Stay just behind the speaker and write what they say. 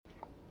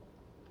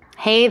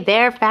Hey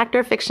there, Fact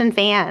or Fiction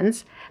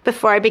fans.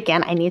 Before I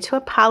begin, I need to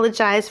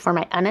apologize for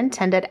my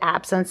unintended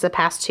absence the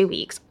past 2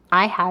 weeks.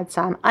 I had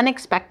some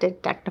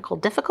unexpected technical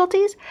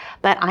difficulties,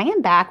 but I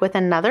am back with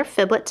another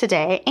Fiblet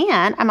today,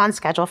 and I'm on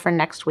schedule for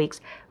next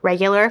week's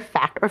regular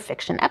Fact or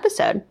Fiction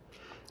episode.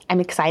 I'm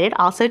excited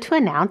also to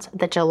announce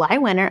the July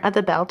winner of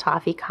the Bell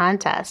Toffee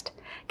contest.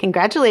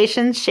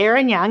 Congratulations,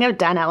 Sharon Young of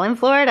Dunellen,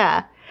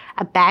 Florida.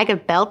 A bag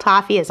of Bell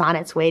Toffee is on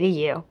its way to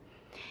you.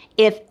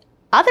 If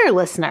other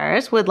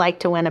listeners would like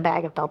to win a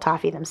bag of Bell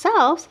Toffee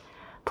themselves,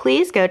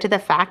 please go to the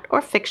Fact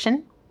or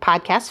Fiction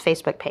Podcast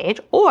Facebook page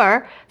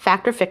or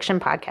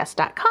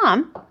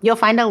factorfictionpodcast.com. You'll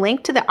find a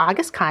link to the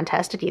August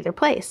contest at either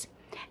place.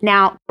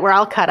 Now, we're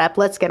all caught up.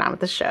 Let's get on with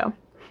the show.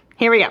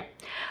 Here we go.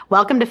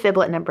 Welcome to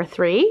Fiblet number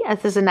 3.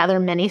 This is another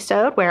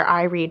mini-sode where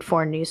I read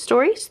 4 news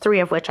stories, 3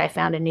 of which I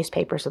found in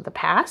newspapers of the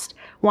past.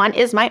 1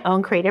 is my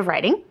own creative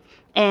writing,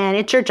 and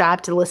it's your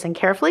job to listen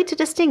carefully to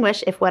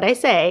distinguish if what I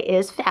say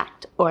is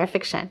fact or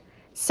fiction.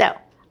 So,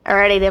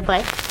 ready to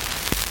play?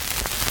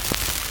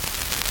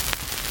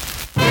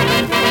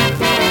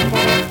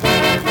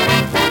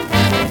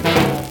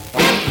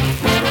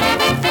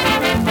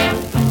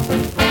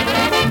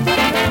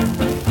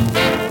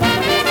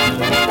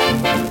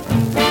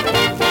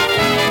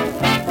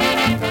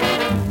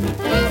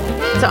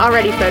 So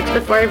already, folks,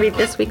 before I read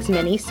this week's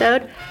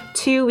mini-sode,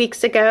 2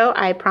 weeks ago,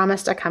 I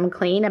promised to come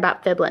clean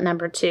about Fiblet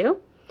number 2.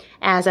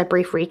 As a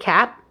brief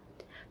recap,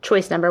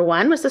 choice number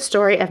 1 was the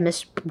story of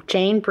Miss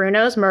Jane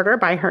Bruno's murder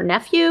by her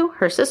nephew,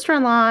 her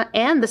sister-in-law,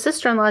 and the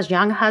sister-in-law's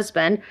young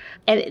husband.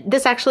 And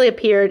this actually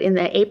appeared in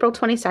the April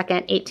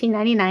 22nd,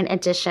 1899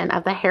 edition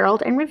of the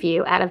Herald and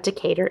Review out of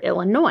Decatur,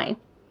 Illinois.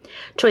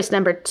 Choice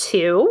number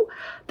 2,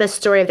 the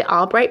story of the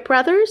Albright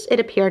brothers. It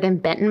appeared in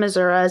Benton,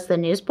 Missouri's The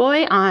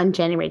Newsboy on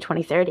January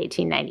 23rd,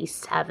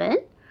 1897.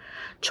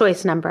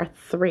 Choice number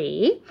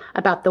 3,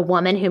 about the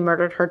woman who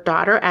murdered her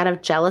daughter out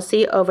of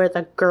jealousy over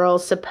the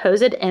girl's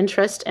supposed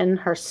interest in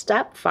her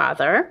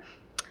stepfather.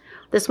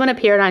 This one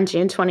appeared on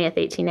June 20th,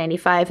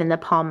 1895 in the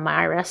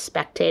Palmyra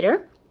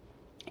Spectator.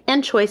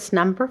 And choice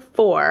number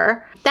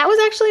 4, that was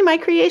actually my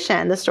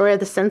creation, the story of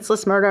the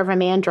senseless murder of a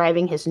man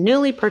driving his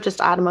newly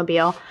purchased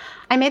automobile.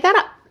 I made that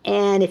up.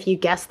 And if you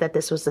guessed that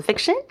this was the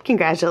fiction,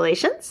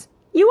 congratulations,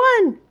 you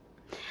won.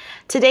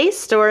 Today's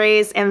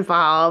stories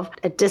involve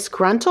a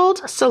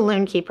disgruntled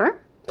saloon keeper,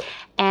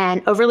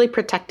 an overly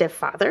protective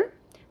father,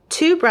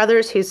 2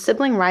 brothers whose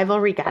sibling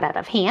rivalry got out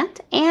of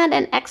hand, and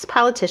an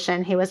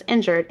ex-politician who was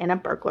injured in a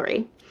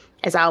burglary.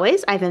 As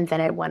always, I've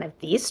invented one of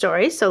these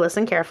stories, so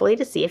listen carefully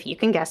to see if you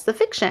can guess the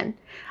fiction.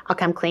 I'll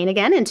come clean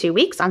again in 2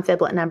 weeks on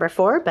Fiblet number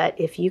 4, but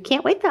if you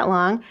can't wait that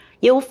long,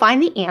 you'll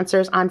find the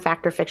answers on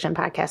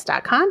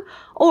factorfictionpodcast.com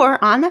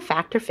or on the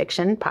Fact or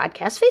Fiction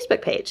Podcast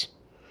Facebook page.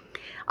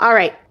 All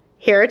right.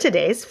 Here are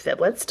today's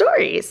Fiblet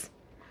stories.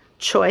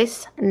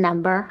 Choice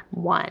number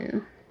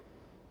 1.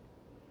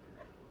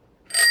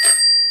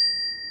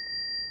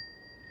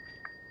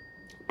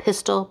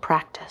 Pistol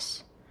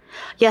practice.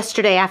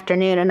 Yesterday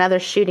afternoon, another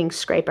shooting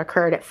scrape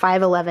occurred at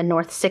 511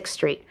 North 6th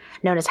Street,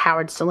 known as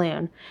Howard's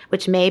Saloon,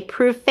 which may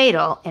prove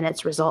fatal in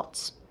its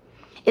results.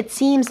 It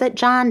seems that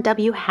John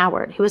W.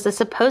 Howard, who was the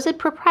supposed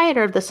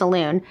proprietor of the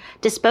saloon,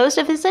 disposed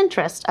of his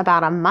interest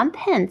about a month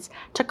hence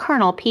to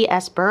Colonel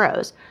P.S.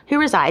 Burroughs, who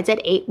resides at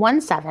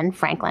 817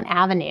 Franklin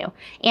Avenue,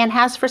 and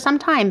has for some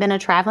time been a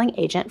traveling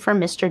agent for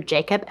Mr.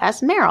 Jacob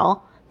S.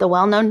 Merrill, the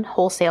well-known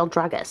wholesale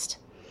druggist.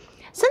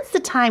 Since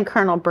the time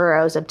Colonel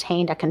Burroughs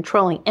obtained a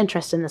controlling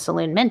interest in the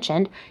saloon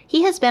mentioned,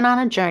 he has been on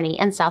a journey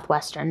in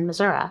southwestern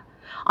Missouri.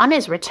 On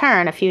his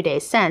return a few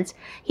days since,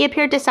 he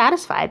appeared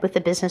dissatisfied with the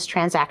business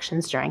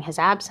transactions during his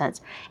absence,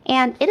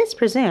 and it is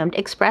presumed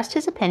expressed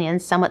his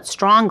opinions somewhat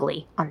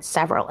strongly on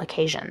several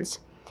occasions.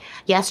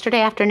 Yesterday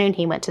afternoon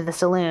he went to the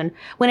saloon,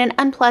 when an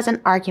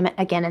unpleasant argument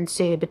again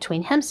ensued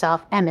between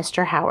himself and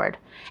Mr. Howard,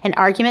 an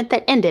argument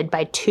that ended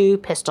by 2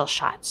 pistol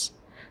shots.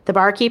 The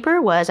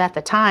barkeeper was at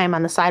the time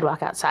on the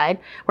sidewalk outside,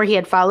 where he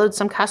had followed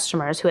some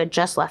customers who had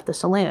just left the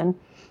saloon.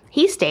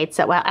 He states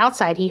that while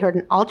outside he heard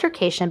an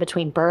altercation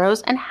between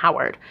Burroughs and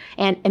Howard,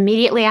 and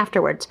immediately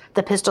afterwards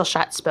the pistol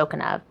shots spoken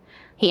of.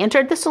 He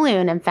entered the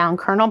saloon and found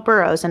Colonel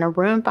Burroughs in a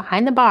room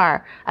behind the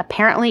bar,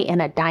 apparently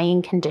in a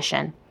dying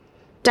condition.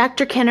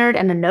 Dr. Kennard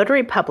and a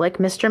notary public,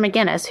 Mr.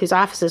 McGinnis, whose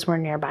offices were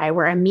nearby,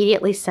 were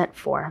immediately sent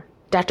for.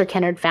 Dr.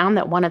 Kennard found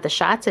that one of the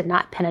shots had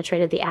not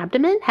penetrated the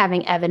abdomen,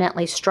 having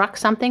evidently struck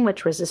something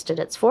which resisted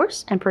its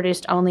force and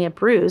produced only a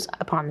bruise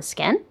upon the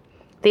skin.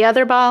 The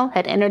other ball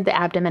had entered the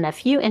abdomen a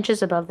few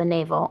inches above the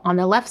navel on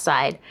the left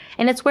side,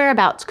 and its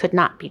whereabouts could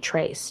not be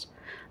traced.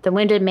 The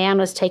wounded man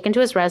was taken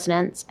to his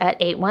residence at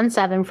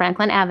 817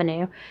 Franklin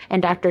Avenue,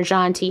 and Dr.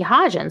 John T.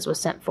 Hodgins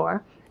was sent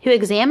for, who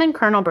examined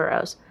Colonel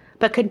Burroughs,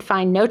 but could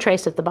find no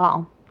trace of the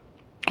ball.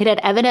 It had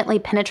evidently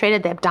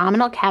penetrated the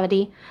abdominal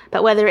cavity,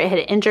 but whether it had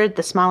injured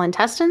the small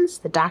intestines,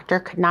 the doctor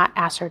could not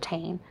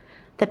ascertain.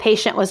 The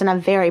patient was in a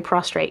very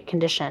prostrate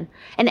condition,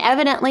 and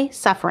evidently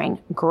suffering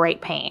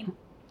great pain.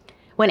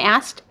 When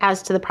asked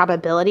as to the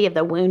probability of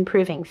the wound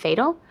proving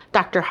fatal,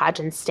 Dr.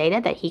 Hodgins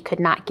stated that he could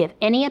not give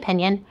any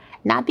opinion,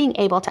 not being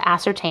able to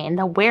ascertain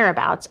the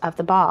whereabouts of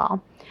the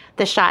ball.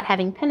 The shot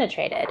having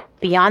penetrated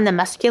beyond the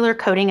muscular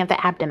coating of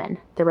the abdomen,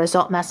 the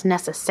result must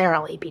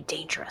necessarily be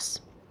dangerous.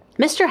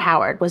 Mr.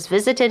 Howard was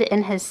visited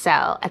in his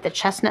cell at the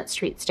Chestnut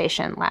Street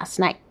station last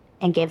night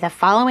and gave the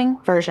following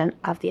version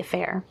of the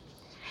affair.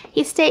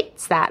 He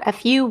states that a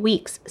few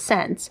weeks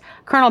since,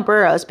 Colonel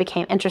Burroughs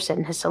became interested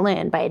in his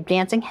saloon by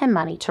advancing him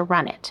money to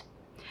run it.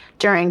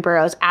 During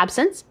Burroughs'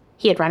 absence,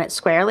 he had run it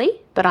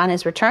squarely, but on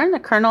his return, the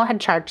colonel had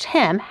charged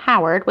him,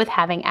 Howard, with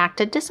having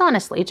acted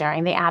dishonestly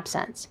during the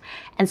absence,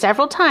 and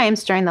several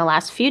times during the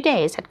last few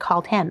days had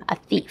called him a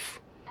thief.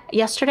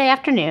 Yesterday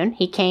afternoon,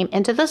 he came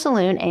into the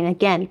saloon and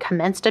again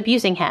commenced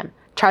abusing him,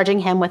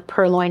 charging him with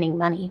purloining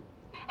money.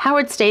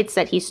 Howard states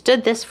that he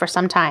stood this for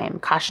some time,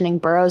 cautioning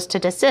Burroughs to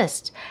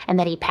desist, and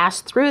that he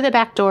passed through the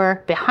back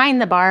door behind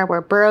the bar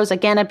where Burroughs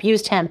again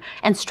abused him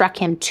and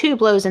struck him 2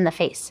 blows in the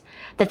face,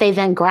 that they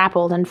then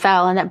grappled and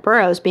fell, and that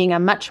Burroughs, being a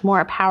much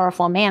more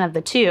powerful man of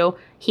the two,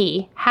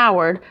 he,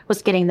 Howard,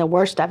 was getting the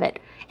worst of it,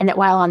 and that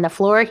while on the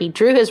floor he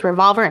drew his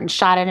revolver and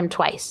shot at him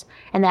twice,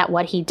 and that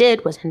what he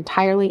did was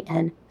entirely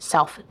in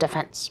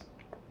self-defense.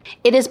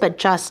 It is but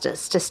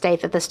justice to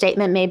state that the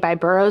statement made by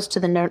Burroughs to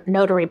the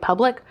notary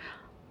public,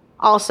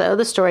 also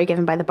the story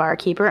given by the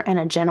barkeeper and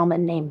a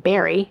gentleman named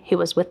Barry, who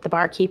was with the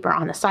barkeeper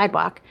on the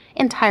sidewalk,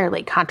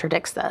 entirely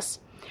contradicts this.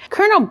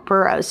 Colonel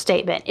Burroughs'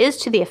 statement is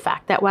to the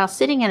effect that while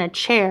sitting in a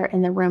chair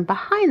in the room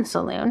behind the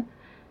saloon,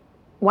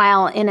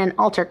 while in an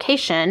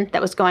altercation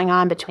that was going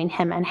on between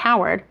him and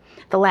Howard,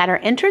 the latter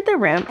entered the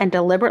room and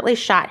deliberately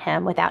shot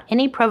him without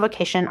any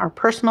provocation or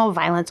personal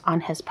violence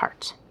on his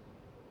part.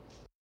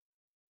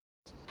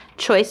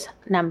 Choice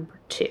number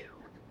 2.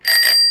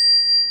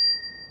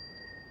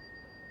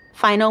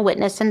 Final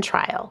witness in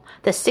trial,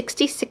 the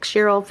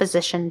 66-year-old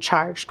physician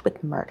charged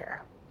with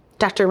murder.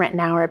 Dr.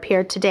 Ritenour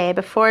appeared today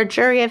before a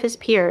jury of his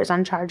peers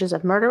on charges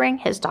of murdering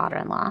his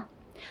daughter-in-law.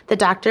 The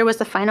doctor was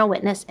the final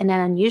witness in an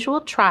unusual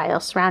trial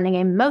surrounding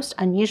a most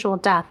unusual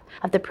death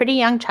of the pretty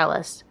young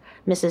cellist,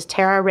 Mrs.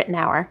 Tara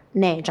Ritenour,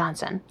 née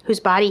Johnson, whose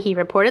body he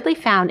reportedly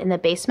found in the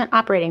basement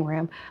operating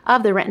room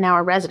of the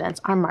Ritenour residence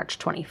on March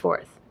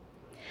 24th.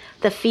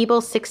 The feeble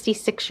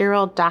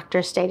 66-year-old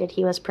doctor stated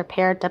he was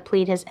prepared to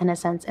plead his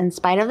innocence in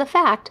spite of the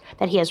fact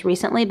that he has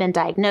recently been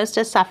diagnosed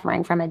as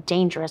suffering from a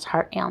dangerous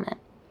heart ailment.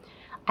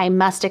 "I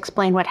must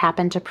explain what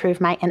happened to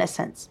prove my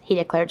innocence," he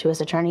declared to his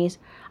attorneys.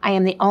 "I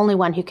am the only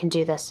one who can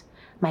do this.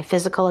 My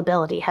physical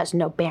ability has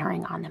no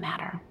bearing on the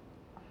matter."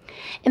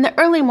 In the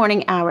early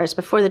morning hours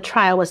before the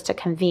trial was to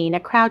convene, a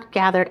crowd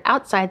gathered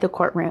outside the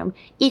courtroom,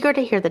 eager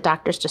to hear the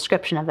doctor's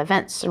description of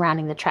events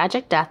surrounding the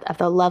tragic death of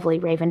the lovely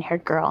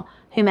raven-haired girl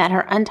who met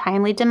her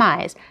untimely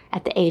demise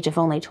at the age of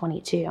only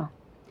 22.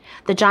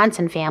 The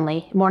Johnson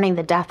family, mourning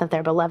the death of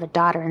their beloved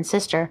daughter and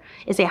sister,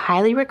 is a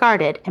highly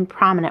regarded and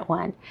prominent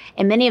one,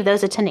 and many of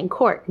those attending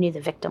court knew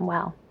the victim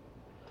well.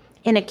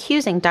 In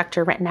accusing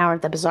Dr. Ritenour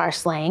of the bizarre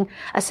slaying,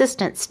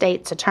 Assistant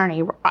State's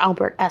Attorney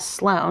Albert S.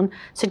 Sloan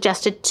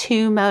suggested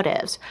 2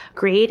 motives: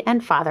 greed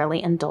and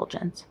fatherly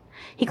indulgence.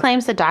 He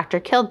claims the doctor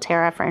killed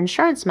Tara for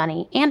insurance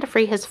money and to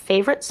free his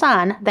favorite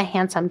son, the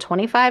handsome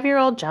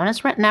 25-year-old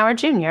Jonas Ritenour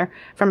Jr.,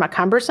 from a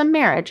cumbersome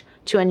marriage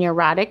to a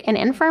neurotic and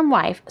infirm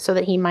wife so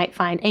that he might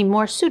find a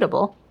more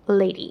suitable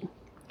lady.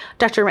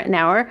 Dr.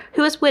 Ritenour,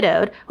 who is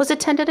widowed, was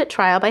attended at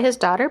trial by his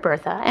daughter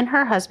Bertha and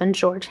her husband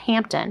George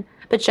Hampton,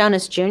 but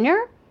Jonas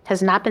Jr.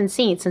 has not been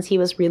seen since he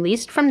was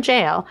released from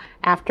jail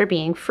after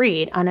being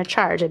freed on a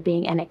charge of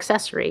being an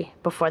accessory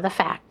before the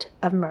fact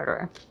of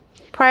murder.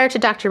 Prior to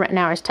Dr.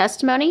 Ritenour's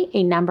testimony,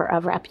 a number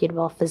of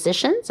reputable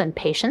physicians and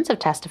patients have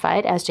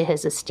testified as to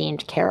his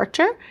esteemed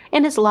character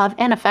and his love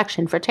and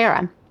affection for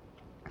Tara.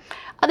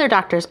 Other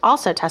doctors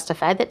also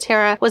testified that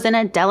Tara was in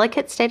a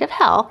delicate state of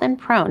health and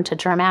prone to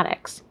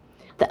dramatics.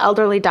 The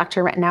elderly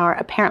Dr. Ritenour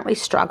apparently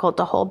struggled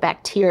to hold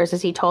back tears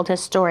as he told his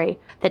story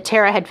that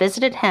Tara had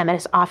visited him at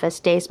his office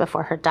days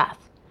before her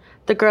death.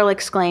 The girl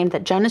exclaimed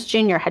that Jonas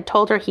Jr. had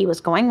told her he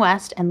was going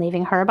west and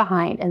leaving her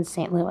behind in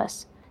St.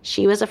 Louis.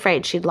 She was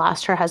afraid she'd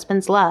lost her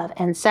husband's love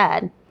and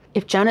said,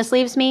 "If Jonas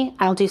leaves me,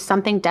 I'll do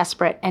something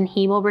desperate and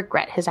he will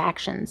regret his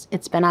actions.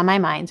 It's been on my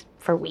mind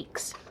for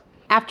weeks."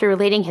 After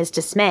relating his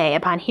dismay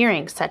upon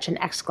hearing such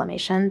an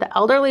exclamation, the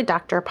elderly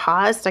doctor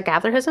paused to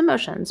gather his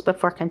emotions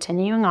before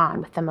continuing on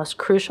with the most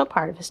crucial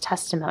part of his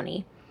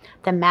testimony,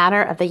 the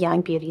matter of the young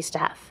beauty's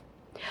death.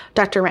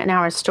 Dr.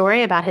 Ritenour's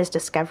story about his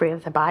discovery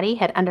of the body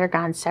had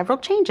undergone several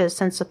changes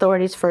since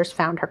authorities first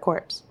found her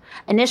corpse.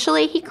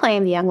 Initially, he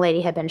claimed the young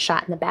lady had been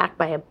shot in the back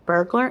by a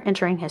burglar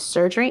entering his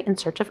surgery in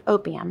search of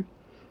opium.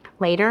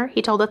 Later,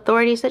 he told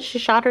authorities that she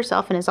shot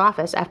herself in his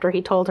office after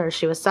he told her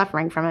she was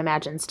suffering from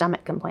imagined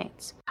stomach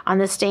complaints. On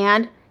the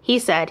stand, he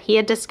said he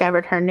had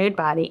discovered her nude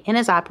body in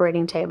his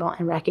operating table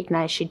and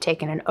recognized she'd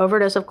taken an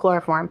overdose of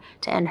chloroform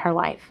to end her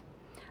life.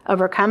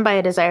 Overcome by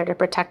a desire to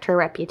protect her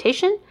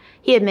reputation,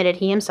 he admitted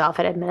he himself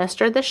had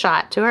administered the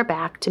shot to her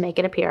back to make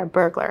it appear a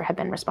burglar had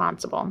been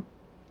responsible.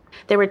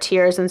 There were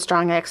tears and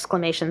strong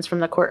exclamations from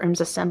the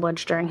courtroom's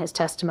assemblage during his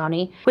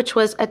testimony, which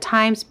was at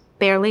times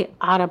barely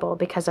audible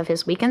because of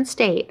his weakened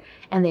state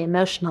and the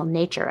emotional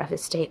nature of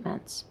his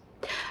statements.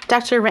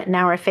 Dr.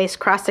 Rittenauer faced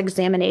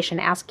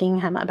cross-examination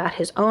asking him about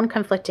his own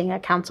conflicting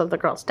accounts of the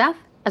girl's death,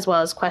 as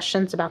well as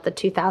questions about the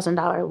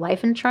 $2,000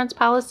 life insurance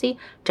policy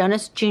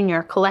Jonas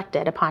Jr.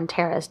 collected upon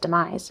Tara's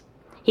demise.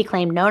 He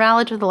claimed no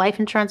knowledge of the life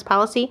insurance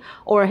policy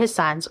or his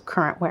son's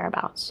current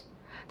whereabouts.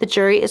 The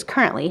jury is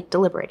currently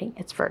deliberating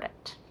its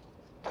verdict.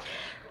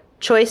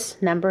 Choice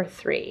number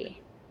 3.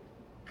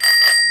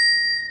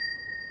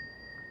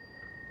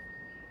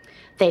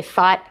 They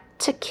fought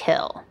to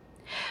kill.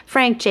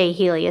 Frank J.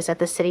 Healy is at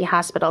the city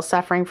hospital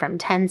suffering from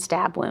 10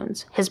 stab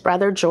wounds. His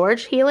brother,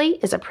 George Healy,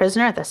 is a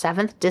prisoner at the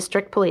 7th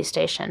District Police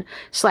Station,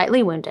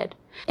 slightly wounded.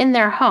 In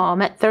their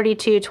home at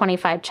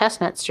 3225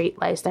 Chestnut Street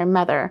lies their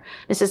mother,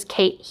 Mrs.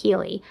 Kate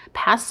Healy,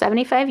 past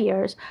 75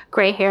 years,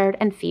 gray-haired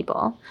and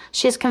feeble.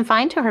 She is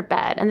confined to her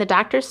bed, and the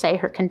doctors say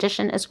her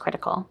condition is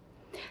critical.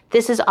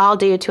 This is all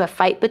due to a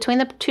fight between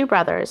the two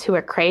brothers who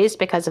were crazed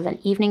because of an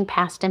evening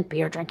passed in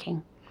beer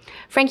drinking.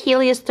 Frank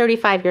Healy is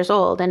 35 years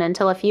old and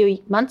until a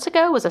few months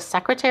ago was a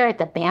secretary at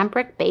the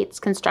Bambrick Bates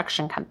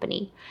Construction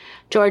Company.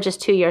 George is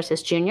 2 years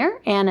his junior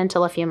and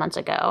until a few months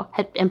ago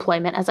had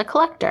employment as a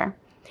collector.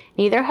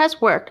 Neither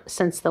has worked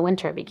since the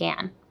winter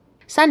began.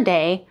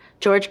 Sunday,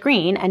 George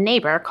Green, a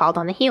neighbor, called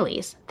on the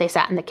Healys. They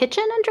sat in the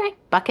kitchen and drank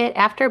bucket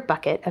after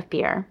bucket of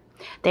beer.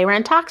 They were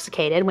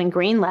intoxicated when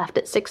Green left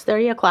at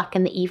 6:30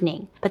 in the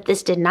evening, but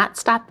this did not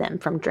stop them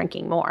from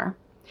drinking more.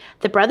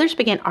 The brothers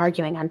began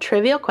arguing on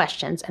trivial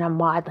questions in a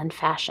maudlin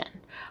fashion.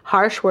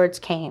 Harsh words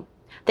came.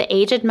 The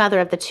aged mother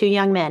of the two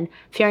young men,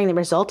 fearing the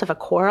result of a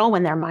quarrel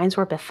when their minds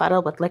were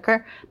befuddled with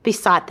liquor,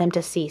 besought them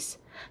to cease.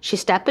 She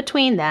stepped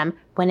between them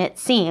when it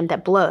seemed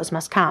that blows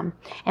must come,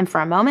 and for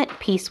a moment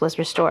peace was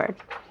restored.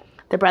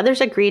 The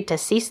brothers agreed to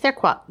cease their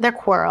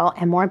quarrel,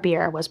 and more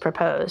beer was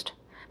proposed.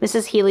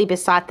 Mrs. Healy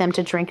besought them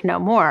to drink no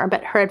more,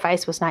 but her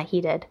advice was not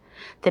heeded.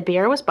 The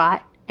beer was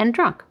bought and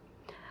drunk.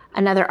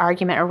 Another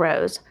argument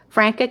arose.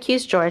 Frank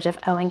accused George of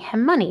owing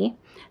him money.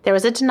 There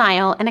was a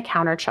denial and a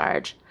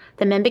countercharge.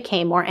 The men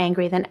became more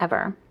angry than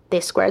ever. They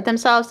squared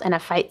themselves, and a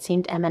fight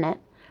seemed imminent.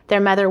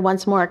 Their mother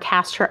once more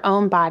cast her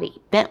own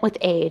body, bent with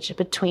age,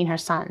 between her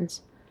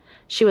sons.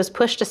 She was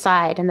pushed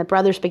aside, and the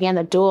brothers began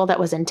the duel that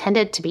was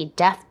intended to be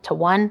death to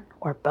one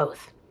or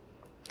both.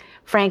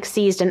 Frank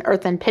seized an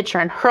earthen pitcher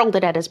and hurled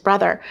it at his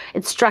brother.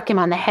 It struck him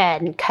on the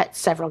head and cut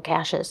several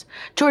gashes.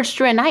 George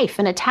drew a knife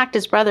and attacked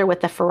his brother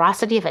with the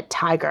ferocity of a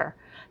tiger.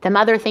 The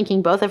mother,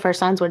 thinking both of her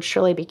sons would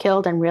surely be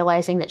killed and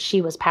realizing that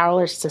she was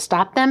powerless to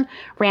stop them,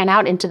 ran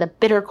out into the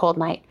bitter cold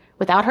night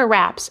without her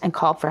wraps and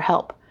called for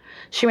help.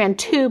 She ran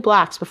 2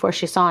 blocks before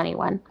she saw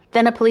anyone.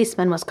 Then a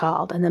policeman was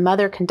called, and the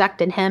mother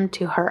conducted him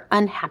to her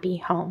unhappy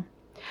home.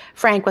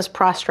 Frank was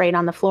prostrate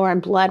on the floor,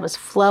 and blood was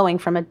flowing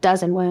from a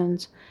dozen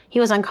wounds. He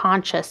was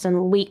unconscious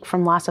and weak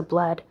from loss of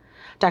blood.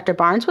 Dr.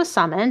 Barnes was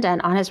summoned,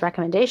 and on his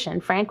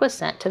recommendation, Frank was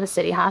sent to the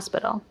city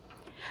hospital.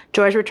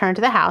 George returned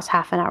to the house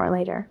half an hour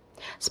later.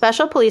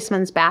 Special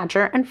policemen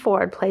Badger and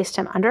Ford placed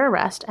him under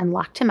arrest and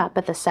locked him up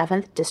at the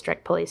 7th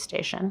District Police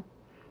Station.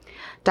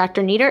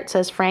 Dr. Niedert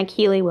says Frank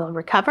Healy will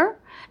recover.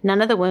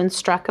 None of the wounds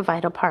struck a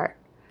vital part.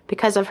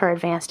 Because of her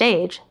advanced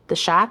age, the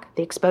shock,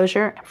 the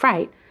exposure, and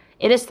fright,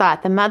 it is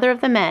thought the mother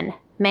of the men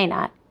may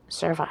not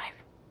survive.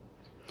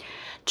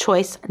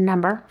 Choice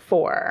number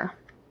 4.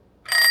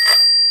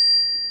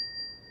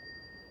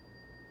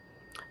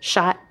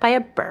 Shot by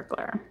a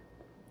burglar.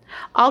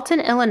 Alton,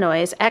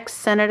 Illinois'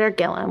 ex-Senator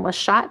Gillum was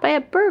shot by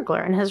a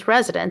burglar in his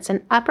residence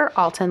in Upper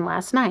Alton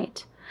last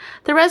night.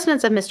 The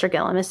residence of Mr.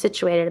 Gillum is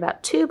situated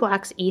about 2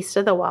 blocks east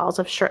of the walls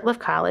of Shurtleff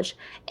College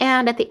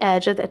and at the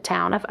edge of the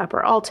town of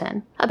Upper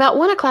Alton. About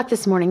 1 o'clock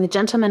this morning, the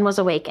gentleman was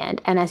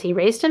awakened, and as he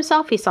raised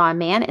himself, he saw a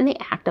man in the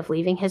act of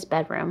leaving his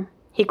bedroom.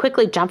 He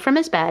quickly jumped from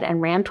his bed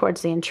and ran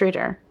towards the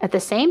intruder, at the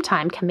same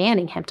time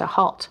commanding him to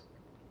halt.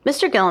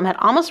 Mr. Gillum had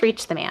almost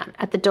reached the man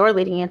at the door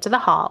leading into the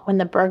hall when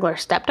the burglar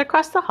stepped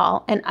across the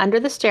hall and under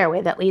the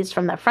stairway that leads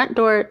from the front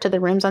door to the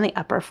rooms on the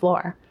upper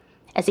floor.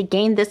 As he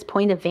gained this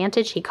point of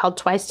vantage, he called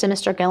twice to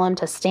Mr. Gillum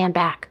to stand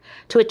back,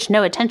 to which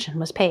no attention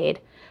was paid.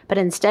 But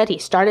instead, he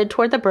started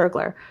toward the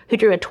burglar, who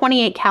drew a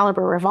 .28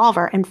 caliber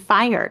revolver and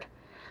fired.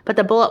 But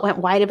the bullet went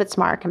wide of its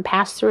mark and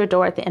passed through a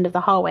door at the end of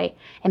the hallway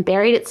and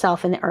buried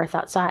itself in the earth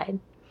outside.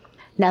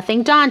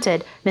 Nothing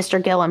daunted,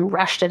 Mr. Gillum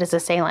rushed at his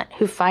assailant,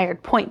 who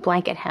fired point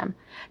blank at him.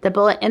 The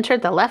bullet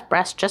entered the left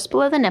breast just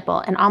below the nipple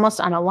and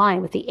almost on a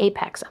line with the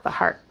apex of the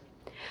heart.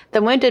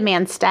 The wounded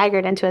man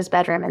staggered into his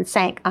bedroom and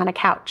sank on a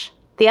couch.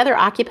 The other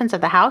occupants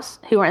of the house,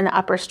 who were in the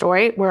upper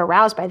story, were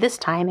aroused by this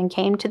time and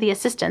came to the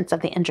assistance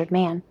of the injured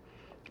man.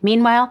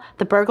 Meanwhile,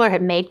 the burglar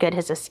had made good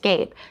his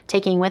escape,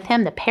 taking with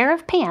him the pair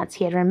of pants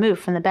he had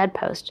removed from the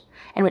bedpost,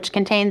 and which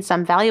contained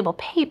some valuable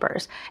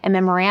papers and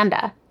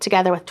memoranda,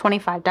 together with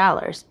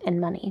 $25 in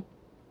money.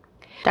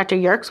 Dr.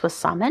 Yerkes was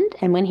summoned,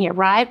 and when he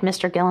arrived,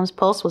 Mr. Gillum's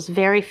pulse was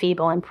very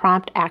feeble and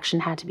prompt action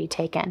had to be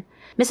taken.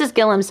 Mrs.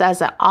 Gillum says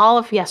that all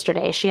of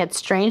yesterday she had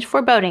strange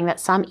foreboding that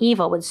some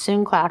evil would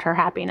soon cloud her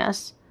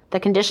happiness. The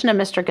condition of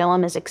Mr.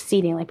 Gillum is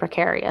exceedingly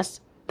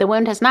precarious. The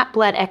wound has not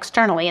bled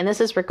externally, and this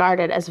is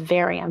regarded as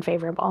very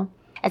unfavorable.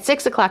 At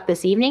 6 o'clock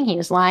this evening, he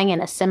was lying in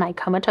a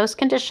semi-comatose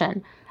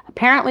condition,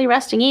 apparently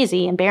resting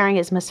easy and bearing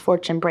his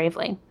misfortune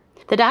bravely.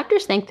 The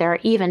doctors think there are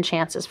even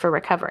chances for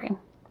recovery.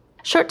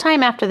 Short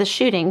time after the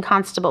shooting,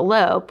 Constable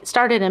Loeb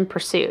started in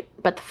pursuit,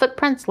 but the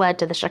footprints led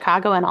to the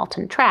Chicago and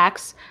Alton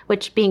tracks,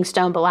 which, being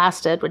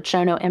stone-blasted, would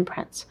show no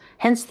imprints.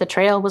 Hence, the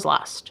trail was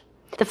lost.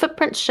 The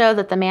footprints show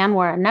that the man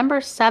wore a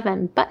number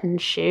 7 button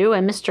shoe,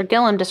 and Mr.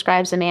 Gillum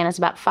describes the man as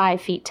about 5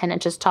 feet 10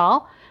 inches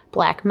tall,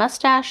 black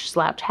mustache,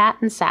 slouch hat,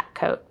 and sack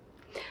coat.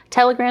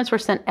 Telegrams were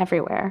sent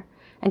everywhere,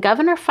 and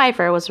Governor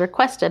Pfeiffer was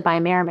requested by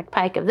Mayor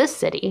McPike of this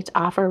city to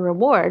offer a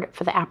reward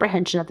for the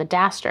apprehension of the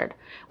dastard,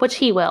 which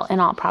he will, in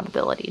all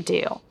probability,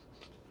 do.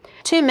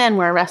 2 men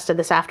were arrested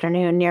this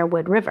afternoon near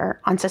Wood River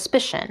on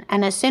suspicion,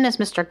 and as soon as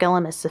Mr.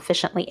 Gillum is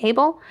sufficiently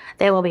able,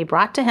 they will be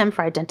brought to him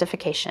for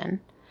identification.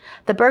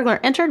 The burglar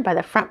entered by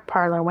the front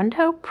parlor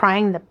window,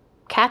 prying the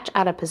catch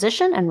out of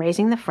position and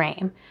raising the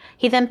frame.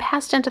 He then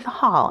passed into the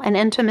hall and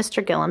into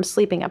Mr. Gillum's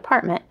sleeping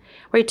apartment,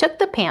 where he took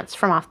the pants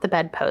from off the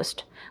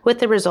bedpost, with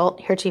the result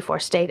heretofore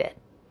stated.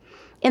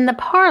 In the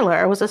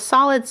parlor was a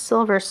solid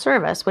silver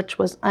service which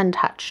was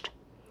untouched.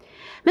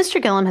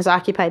 Mr. Gillum has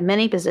occupied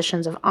many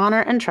positions of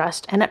honor and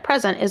trust, and at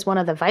present is one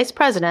of the vice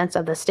presidents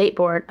of the State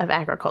Board of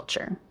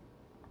Agriculture.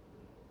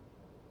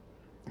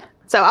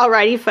 So,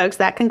 alrighty, folks,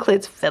 that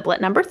concludes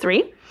Fiblet number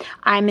 3.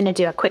 I'm going to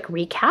do a quick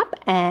recap,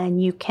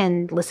 and you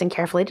can listen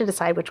carefully to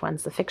decide which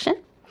one's the fiction.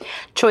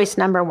 Choice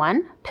number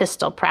 1,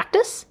 Pistol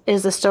Practice,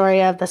 is the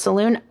story of the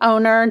saloon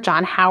owner,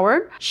 John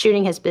Howard,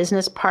 shooting his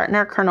business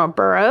partner, Colonel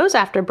Burroughs,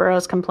 after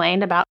Burroughs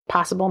complained about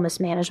possible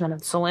mismanagement of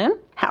the saloon.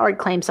 Howard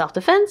claimed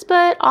self-defense,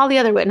 but all the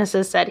other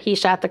witnesses said he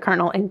shot the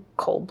colonel in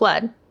cold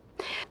blood.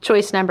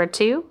 Choice number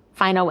 2,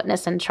 Final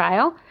Witness in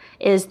Trial,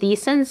 is the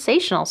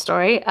sensational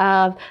story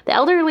of the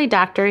elderly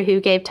doctor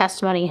who gave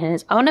testimony in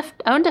his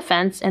own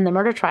defense in the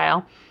murder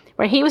trial,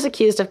 where he was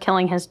accused of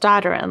killing his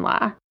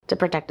daughter-in-law to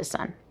protect his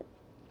son.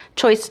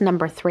 Choice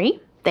number 3,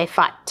 They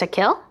Fought to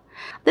Kill.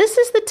 This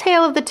is the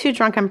tale of the 2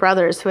 drunken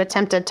brothers who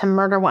attempted to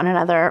murder one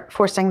another,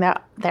 forcing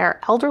their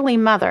elderly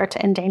mother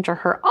to endanger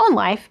her own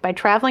life by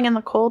traveling in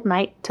the cold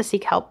night to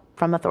seek help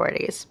from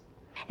authorities.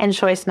 And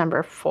choice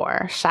number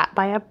 4, Shot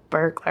by a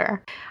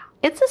Burglar.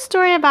 It's a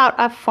story about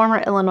a former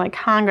Illinois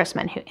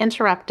congressman who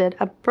interrupted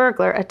a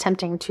burglar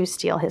attempting to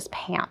steal his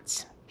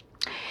pants.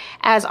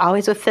 As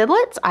always with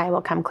Fiblets, I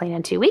will come clean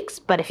in 2 weeks,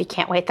 but if you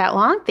can't wait that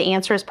long, the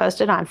answer is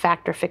posted on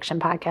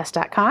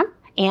factorfictionpodcast.com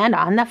and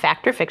on the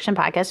Factor Fiction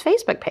Podcast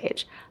Facebook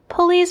page.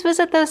 Please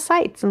visit those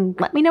sites and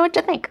let me know what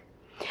you think.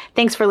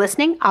 Thanks for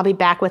listening. I'll be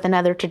back with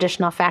another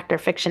traditional Factor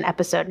Fiction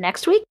episode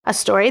next week, a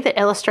story that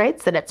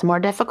illustrates that it's more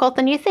difficult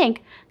than you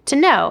think to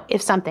know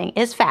if something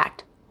is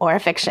fact or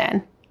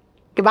fiction.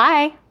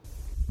 Goodbye.